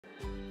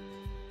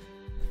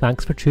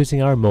Thanks for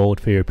choosing our mould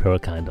for your pillar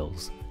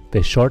candles.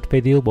 This short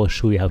video will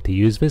show you how to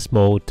use this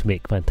mould to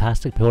make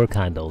fantastic pillar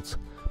candles,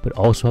 but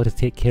also how to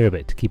take care of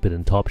it to keep it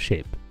in top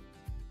shape.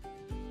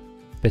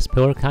 This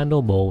pillar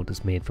candle mould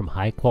is made from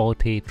high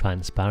quality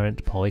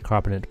transparent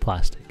polycarbonate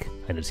plastic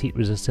and is heat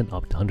resistant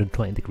up to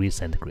 120 degrees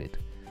centigrade.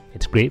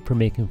 It's great for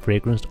making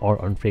fragranced or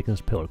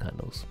unfragranced pillar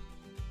candles.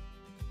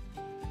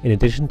 In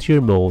addition to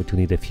your mould,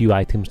 you'll need a few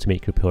items to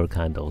make your pillar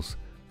candles.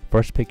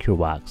 First, pick your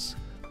wax.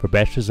 For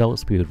best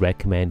results, we would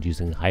recommend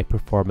using high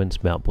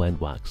performance melt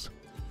blend wax.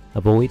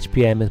 Although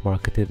HPM is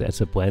marketed as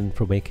a blend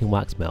for making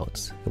wax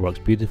melts, it works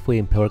beautifully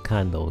in pillar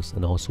candles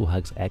and also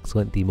has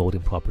excellent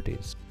demolding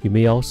properties. You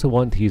may also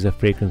want to use a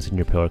fragrance in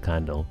your pillar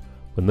candle.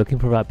 When looking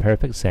for that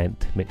perfect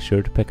scent, make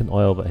sure to pick an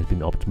oil that has been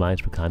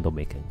optimized for candle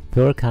making.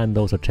 Pillar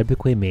candles are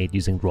typically made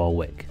using raw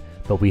wick,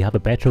 but we have a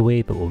better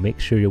way that will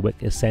make sure your wick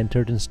is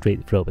centered and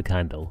straight throughout the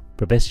candle.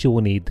 For this you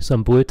will need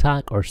some blue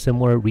tack or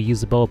similar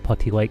reusable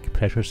putty-like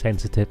pressure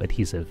sensitive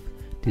adhesive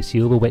to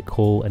seal the wick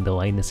hole and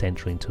align the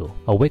centering tool.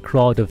 A wick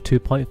rod of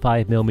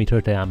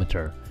 2.5mm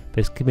diameter.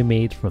 This can be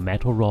made from a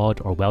metal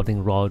rod or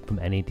welding rod from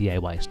any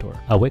DIY store.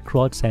 A wick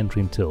rod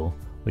centering tool,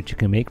 which you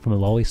can make from a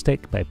lolly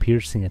stick by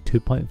piercing a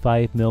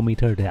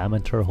 2.5mm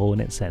diameter hole in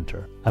its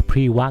center. A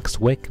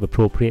pre-waxed wick of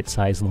appropriate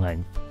size and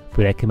length.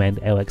 We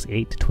recommend LX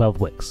 8 to 12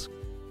 wicks.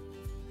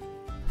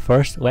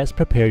 First, let's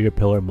prepare your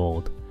pillar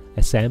mould.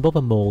 Assemble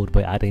the mould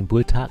by adding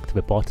blue tack to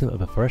the bottom of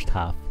the first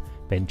half,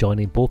 then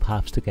joining both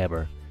halves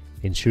together,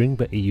 ensuring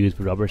that you use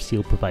the rubber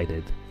seal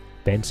provided.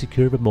 Then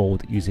secure the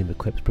mould using the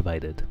clips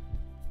provided.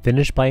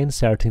 Finish by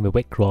inserting the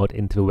wick rod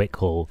into the wick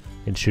hole,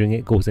 ensuring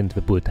it goes into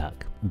the blue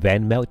tack.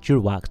 Then melt your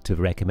wax to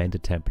the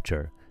recommended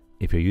temperature.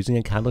 If you're using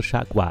a Candle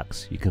Shack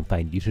wax, you can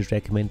find users'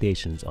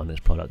 recommendations on its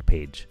product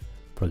page.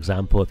 For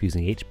example, if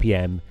using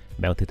HPM,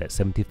 melt it at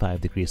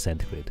 75 degrees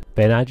centigrade.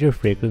 Then add your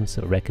fragrance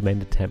at a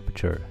recommended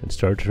temperature and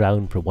stir it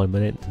around for 1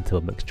 minute until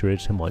the mixture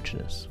is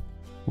homogeneous.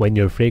 When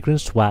your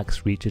fragranced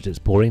wax reaches its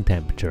pouring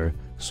temperature,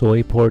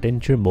 slowly pour it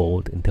into your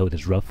mould until it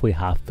is roughly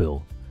half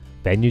full.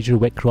 Then use your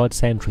wick rod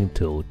centering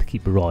tool to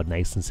keep the rod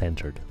nice and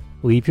centered.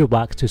 Leave your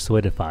wax to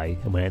solidify,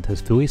 and when it has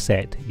fully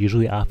set,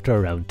 usually after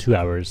around 2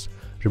 hours,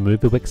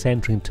 remove the wick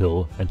centering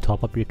tool and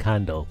top up your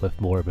candle with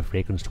more of the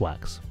fragranced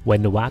wax.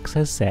 When the wax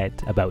has set,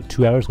 about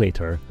 2 hours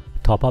later,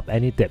 top up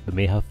any dip that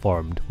may have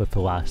formed with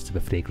the last of the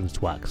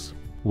fragranced wax.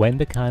 When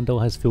the candle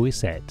has fully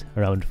set,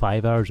 around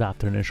 5 hours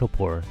after initial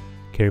pour,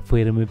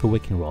 carefully remove the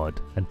wicking rod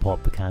and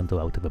pop the candle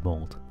out of the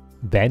mould.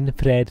 Then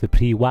thread the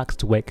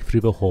pre-waxed wick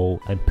through the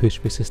hole and push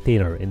the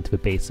sustainer into the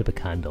base of the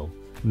candle.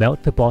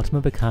 Melt the bottom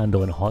of the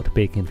candle in a hot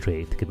baking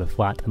tray to give a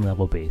flat and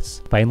level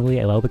base. Finally,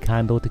 allow the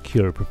candle to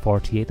cure for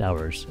 48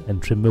 hours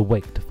and trim the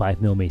wick to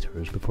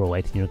 5mm before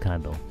lighting your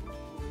candle.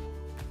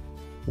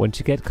 Once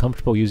you get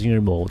comfortable using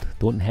your mould,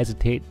 don't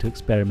hesitate to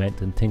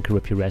experiment and tinker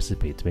with your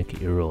recipe to make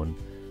it your own.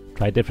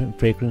 Try different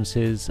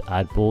fragrances,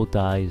 add bold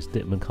dyes,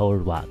 dip them in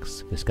coloured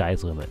wax, the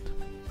sky's the limit.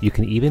 You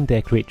can even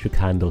decorate your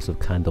candles with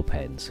candle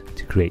pens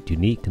to create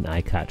unique and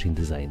eye-catching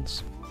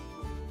designs.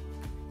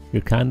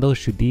 Your candles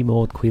should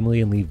demold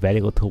cleanly and leave very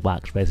little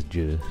wax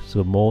residue, so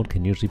a mould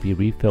can usually be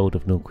refilled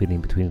with no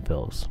cleaning between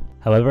fills.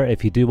 However,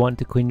 if you do want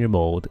to clean your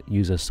mould,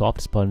 use a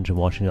soft sponge and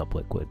washing up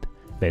liquid,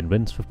 then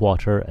rinse with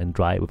water and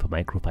dry it with a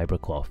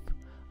microfiber cloth.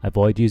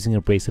 Avoid using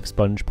abrasive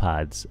sponge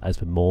pads as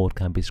the mould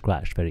can be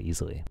scratched very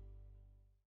easily.